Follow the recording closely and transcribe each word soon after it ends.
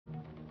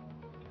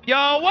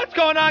Yo, what's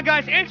going on,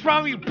 guys? It's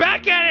Ramee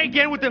back at it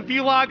again with the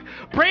vlog,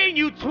 bringing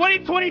you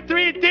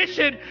 2023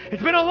 edition.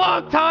 It's been a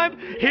long time.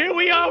 Here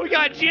we are. We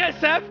got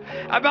GSF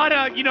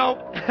about you know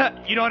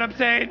what I'm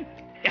saying.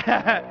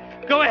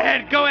 Go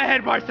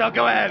ahead, Marcel.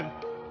 Go ahead.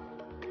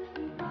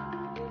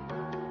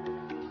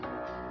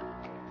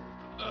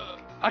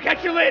 I'll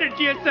catch you later,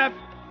 GSF.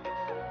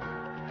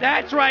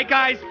 That's right,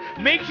 guys.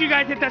 Make sure you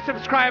guys hit that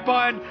subscribe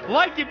button,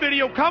 like the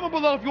video, comment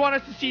below if you want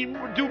us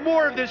to do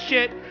more of this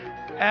shit.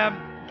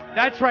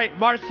 That's right,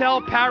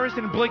 Marcel, Paris,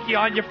 and Blicky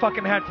on your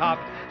fucking head top.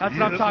 That's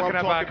what I'm talking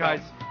about, guys.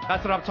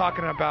 That's what I'm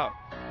talking about.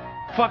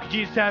 Fuck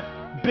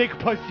GSF, big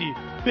pussy,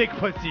 big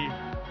pussy.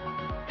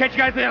 Catch you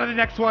guys later on the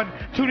next one.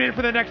 Tune in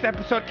for the next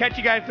episode. Catch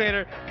you guys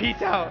later.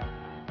 Peace out.